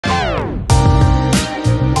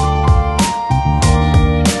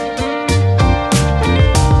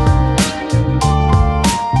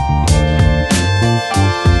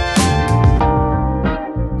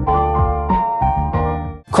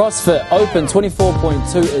CrossFit Open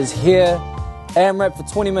 24.2 is here. AMRAP for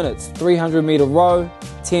 20 minutes, 300 meter row,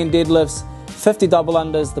 10 deadlifts, 50 double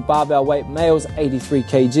unders. The barbell weight, males 83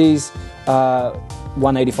 kgs,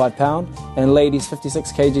 185 pound, and ladies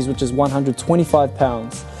 56 kgs, which is 125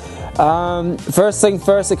 pounds. First thing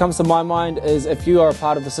first that comes to my mind is if you are a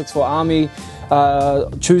part of the 6'4 Army,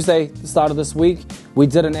 Tuesday, the start of this week, we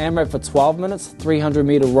did an AMRAP for 12 minutes, 300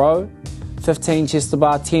 meter row, 15 chest to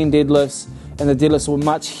bar, 10 deadlifts, and the deadlifts were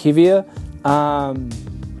much heavier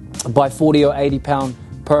by 40 or 80 pound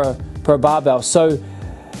per barbell. So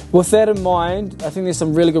with that in mind, I think there's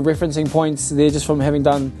some really good referencing points there just from having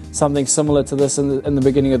done something similar to this in the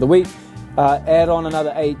beginning of the week. Add on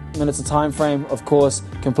another 8 minutes of time frame. Of course,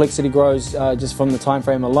 complexity grows just from the time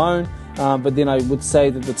frame alone. But then I would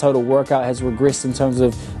say that the total workout has regressed in terms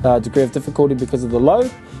of degree of difficulty because of the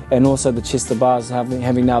load, and also the chest to bars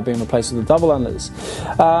having now been replaced with the double unders.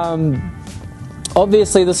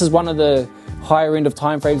 Obviously, this is one of the higher end of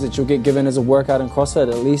time frames that you'll get given as a workout in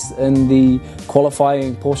CrossFit, at least in the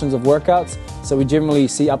qualifying portions of workouts. So we generally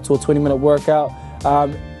see up to a 20-minute workout.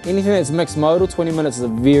 Anything that's mixed modal, 20 minutes is a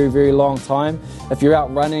very, very long time. If you're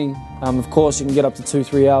out running, of course, you can get up to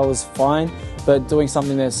 2-3 hours, fine. But doing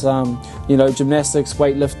something that's, gymnastics,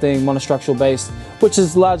 weightlifting, monostructural based, which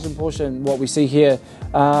is large in portion what we see here,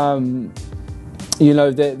 that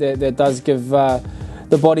does give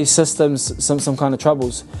the body systems some kind of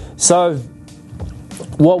troubles. So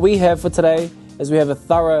what we have for today is we have a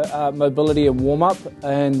thorough mobility and warm-up,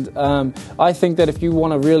 and I think that if you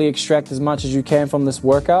want to really extract as much as you can from this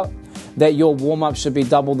workout, that your warm-up should be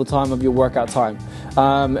double the time of your workout time.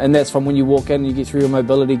 And that's from when you walk in, you get through your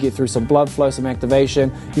mobility, get through some blood flow, some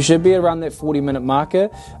activation. You should be around that 40-minute marker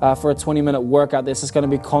for a 20-minute workout. That's just going to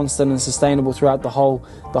be constant and sustainable throughout the whole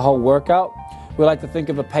workout. We like to think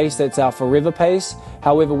of a pace that's our forever pace.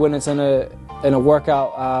 However, when it's in a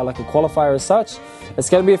workout like a qualifier as such, it's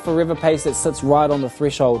going to be a forever pace that sits right on the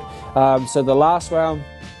threshold. So the last round,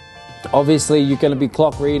 obviously you're going to be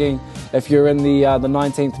clock reading. If you're in the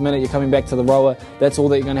 19th minute, you're coming back to the rower. That's all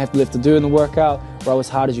that you're going to have left to do in the workout. Row as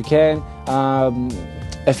hard as you can.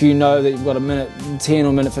 If you know that you've got a minute 10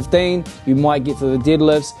 or minute 15, you might get to the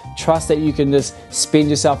deadlifts. Trust that you can just spend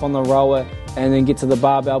yourself on the rower and then get to the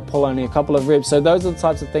barbell, pull only a couple of reps. So those are the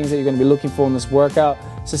types of things that you're going to be looking for in this workout.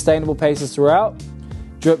 Sustainable paces throughout.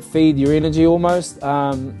 Drip feed your energy almost.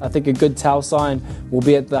 I think a good towel sign will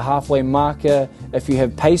be at the halfway marker if you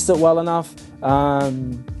have paced it well enough.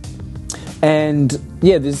 And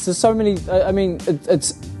yeah, there's just so many. I mean,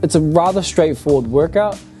 it's a rather straightforward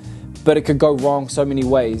workout, but it could go wrong so many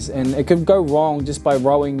ways. And it could go wrong just by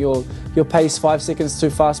rowing your pace 5 seconds too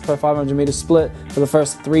fast per 500 meter split for the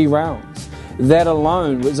first 3 rounds. That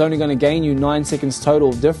alone is only going to gain you 9 seconds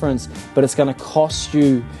total difference, but it's going to cost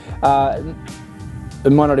you.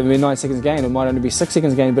 It might not even be 9 seconds gain, it might only be 6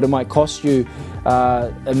 seconds gain, but it might cost you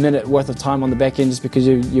a minute worth of time on the back end just because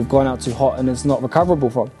you've gone out too hot and it's not recoverable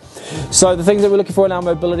from. So the things that we're looking for in our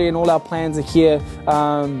mobility and all our plans are here.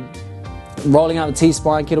 Rolling out the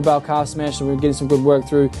T-spine, kettlebell calf smash, so we're getting some good work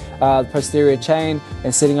through the posterior chain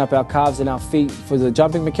and setting up our calves and our feet for the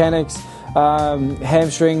jumping mechanics.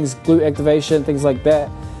 Hamstrings, glute activation, things like that.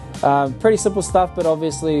 Pretty simple stuff, but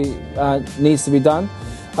obviously needs to be done.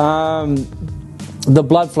 The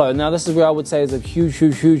blood flow. Now this is where I would say is a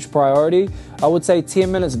huge priority. I would say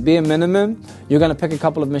 10 minutes bare minimum. You're going to pick a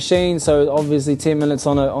couple of machines. So obviously 10 minutes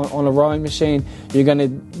on a rowing machine, you're going to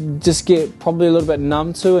just get probably a little bit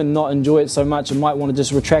numb to and not enjoy it so much. You might want to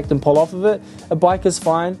just retract and pull off of it. A bike is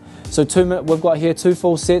fine. So we've got here 2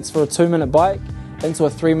 full sets for a 2-minute bike into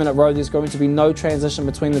a 3-minute row. There's going to be no transition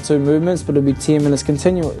between the 2 movements, but it'll be 10 minutes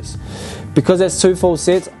continuous. Because that's 2 full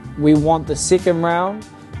sets, we want the second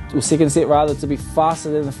set rather to be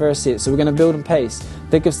faster than the first set. So we're going to build in pace.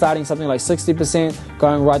 Think of starting something like 60%,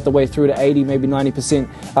 going right the way through to 80, maybe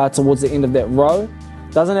 90% towards the end of that row.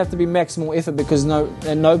 Doesn't have to be maximal effort, because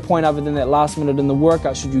at no point other than that last minute in the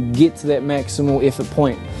workout should you get to that maximal effort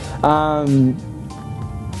point.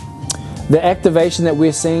 The activation that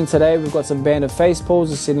we're seeing today, we've got some banded face pulls,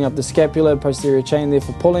 just setting up the scapula, posterior chain there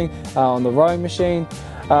for pulling on the rowing machine.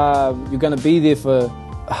 You're going to be there for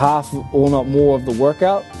half or not more of the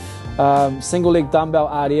workout. Single leg dumbbell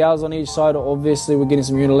RDLs on each side. Obviously we're getting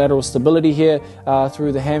some unilateral stability here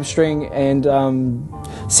through the hamstring, and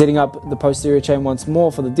setting up the posterior chain once more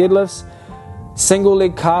for the deadlifts. Single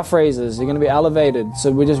leg calf raises, you're going to be elevated, so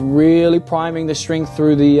we're just really priming the strength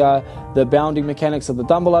through the bounding mechanics of the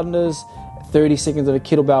dumbbell unders. 30 seconds of a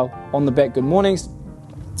kettlebell on the back good mornings.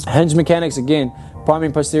 Hinge mechanics, again, primary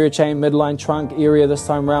and posterior chain, midline trunk area this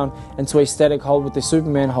time round into a static hold with the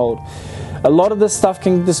Superman hold. A lot of this stuff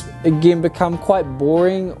can just, again, become quite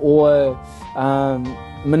boring or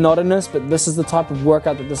monotonous, but this is the type of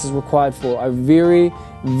workout that this is required for. I very,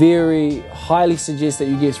 very highly suggest that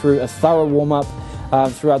you get through a thorough warm-up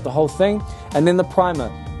throughout the whole thing. And then the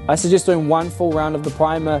primer. I suggest doing one full round of the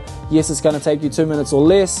primer. Yes, it's going to take you 2 minutes or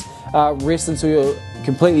less. Rest until you're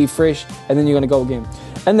completely fresh, and then you're going to go again.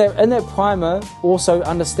 And in that primer, also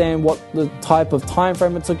understand what the type of time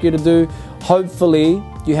frame it took you to do. Hopefully,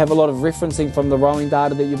 you have a lot of referencing from the rowing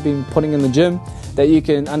data that you've been putting in the gym, that you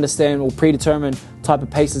can understand or predetermine type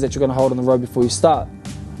of paces that you're going to hold on the row before you start.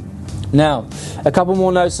 Now, a couple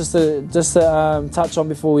more notes just to touch on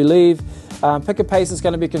before we leave. Pick a pace that's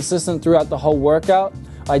going to be consistent throughout the whole workout.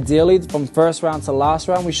 Ideally, from first round to last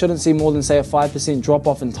round, we shouldn't see more than, say, a 5% drop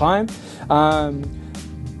off in time.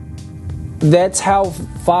 That's how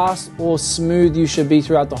fast or smooth you should be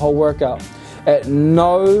throughout the whole workout. At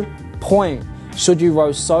no point should you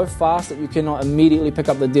row so fast that you cannot immediately pick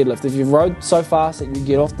up the deadlift. If you've rowed so fast that you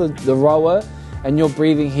get off the rower and you're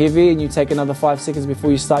breathing heavy and you take another 5 seconds before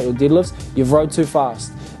you start your deadlifts, you've rowed too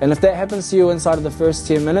fast. And if that happens to you inside of the first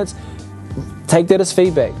 10 minutes, take that as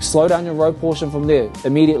feedback. Slow down your row portion from there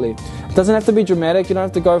immediately. It doesn't have to be dramatic. You don't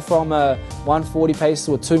have to go from a 140 pace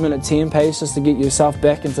to a 2-minute 10 pace just to get yourself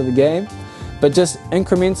back into the game. But just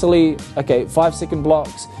incrementally, okay, 5-second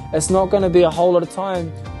blocks. It's not going to be a whole lot of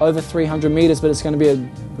time over 300 meters, but it's going to be a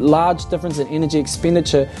large difference in energy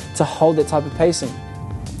expenditure to hold that type of pacing.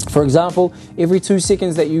 For example, every 2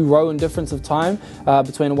 seconds that you row in difference of time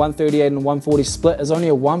between a 138 and a 140 split is only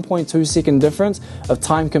a 1.2 second difference of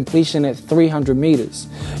time completion at 300 meters.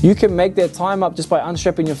 You can make that time up just by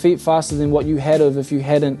unstrapping your feet faster than what you had if you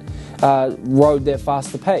hadn't rowed that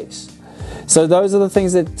faster pace. So those are the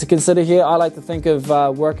things to consider here. I like to think of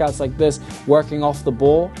workouts like this, working off the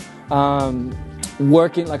ball,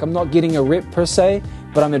 working like I'm not getting a rep per se,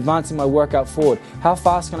 but I'm advancing my workout forward. How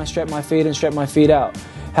fast can I strap my feet and strap my feet out?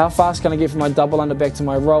 How fast can I get from my double under back to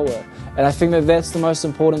my rower? And I think that that's the most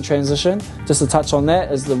important transition. Just to touch on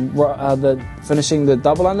that is the finishing the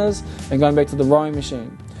double unders and going back to the rowing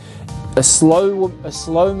machine. A slow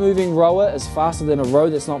moving rower is faster than a row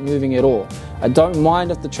that's not moving at all. I don't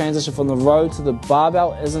mind if the transition from the row to the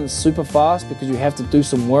barbell isn't super fast because you have to do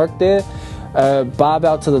some work there.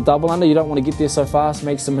 Barbell to the double under, you don't want to get there so fast,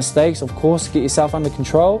 make some mistakes. Of course, get yourself under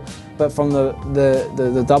control. But from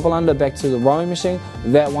the double under back to the rowing machine,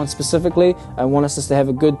 that one specifically, I want us just to have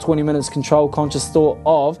a good 20 minutes control, conscious thought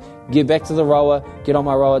of get back to the rower, get on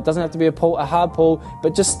my rower. It doesn't have to be a hard pull,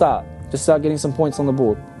 but just start getting some points on the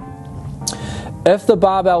board. If the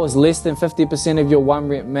barbell is less than 50% of your 1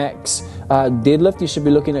 rep max deadlift, you should be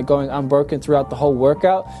looking at going unbroken throughout the whole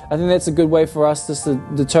workout. I think that's a good way for us just to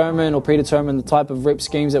determine or predetermine the type of rep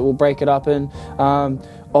schemes that we'll break it up in.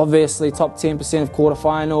 Obviously, top 10% of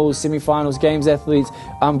quarterfinals, semifinals, games athletes,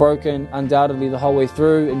 unbroken undoubtedly the whole way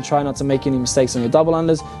through, and try not to make any mistakes on your double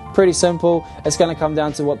unders. Pretty simple. It's going to come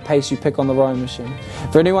down to what pace you pick on the rowing machine.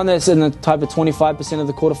 For anyone that's in the type of 25% of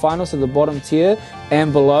the quarterfinals, so the bottom tier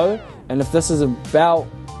and below, and if this is about,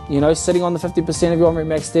 sitting on the 50% of your 1 rep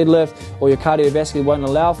max deadlift, or your cardiovascular won't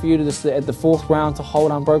allow for you to just at the 4th round to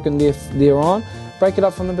hold unbroken there on, break it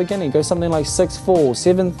up from the beginning. Go something like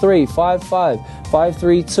 6-4, 7-3, 5-5,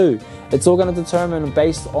 5-3-2. It's all going to determine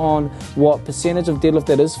based on what percentage of deadlift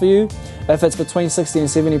that is for you. If it's between 60 and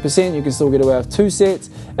 70%, you can still get away with 2 sets.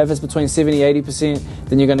 If it's between 70-80%,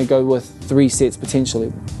 then you're going to go with 3 sets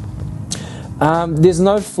potentially. There's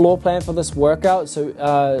no floor plan for this workout, so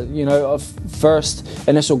of first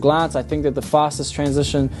initial glance, I think that the fastest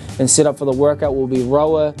transition and setup for the workout will be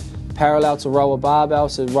rower, parallel to rower barbell.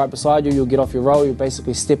 So right beside you, you'll get off your rower, you'll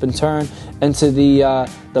basically step and turn into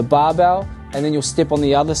the barbell, and then you'll step on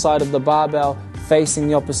the other side of the barbell, facing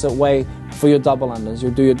the opposite way for your double unders.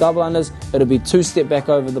 You'll do your double unders, it'll be 2 step back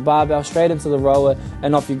over the barbell, straight into the rower,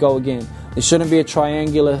 and off you go again. There shouldn't be a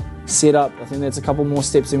triangular setup. I think that's a couple more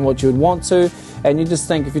steps than what you would want to. And you just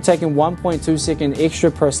think if you're taking 1.2 second extra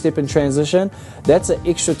per step in transition, that's an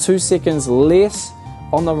extra 2 seconds less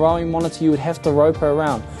on the rowing monitor you would have to row per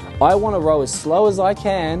round. I want to row as slow as I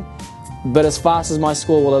can, but as fast as my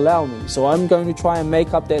score will allow me. So I'm going to try and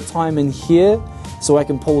make up that time in here so I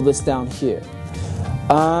can pull this down here.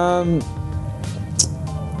 I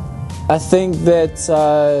think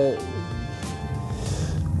that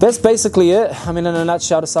That's basically it. I mean, in a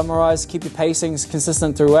nutshell, to summarize, keep your pacings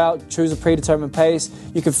consistent throughout. Choose a predetermined pace.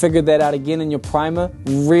 You can figure that out again in your primer.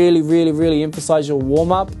 Really emphasize your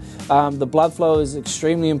warm-up. The blood flow is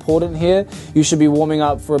extremely important here. You should be warming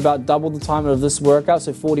up for about double the time of this workout,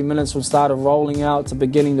 so 40 minutes from start of rolling out to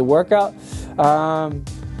beginning the workout.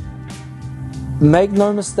 Make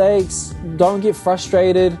no mistakes. Don't get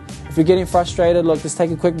frustrated. If you're getting frustrated, look, just take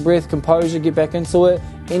a quick breath, composure, get back into it.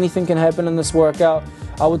 Anything can happen in this workout.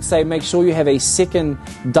 I would say make sure you have a second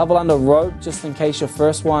double under rope just in case your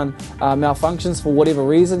first one malfunctions for whatever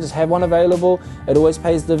reason. Just have one available. It always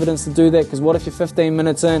pays dividends to do that, because what if you're 15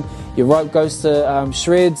 minutes in, your rope goes to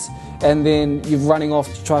shreds, and then you're running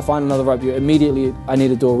off to try to find another rope. You immediately, I need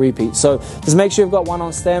to do a repeat. So just make sure you've got one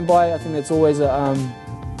on standby. I think that's always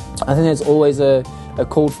a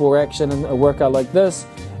called for action in a workout like this.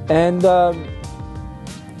 And don't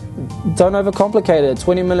overcomplicate it.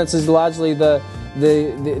 20 minutes is largely the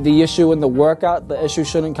issue in the workout. The issue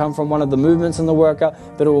shouldn't come from one of the movements in the workout,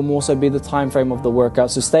 but it will more so be the time frame of the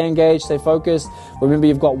workout. So stay engaged, stay focused. Remember,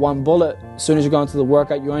 you've got one bullet. As soon as you go into the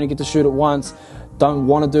workout, you only get to shoot it once. Don't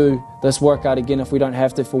want to do this workout again if we don't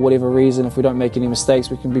have to for whatever reason. If we don't make any mistakes,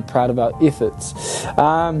 we can be proud of our efforts.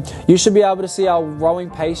 You should be able to see our rowing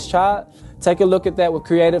pace chart. Take a look at that. We're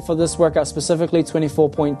created for this workout specifically,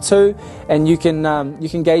 24.2, and you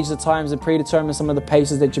can gauge the times and predetermine some of the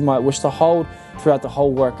paces that you might wish to hold throughout the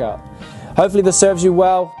whole workout. Hopefully this serves you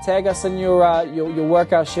well. Tag us in your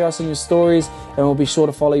workout, share us in your stories, and we'll be sure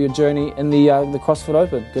to follow your journey in the CrossFit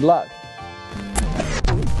Open. Good luck.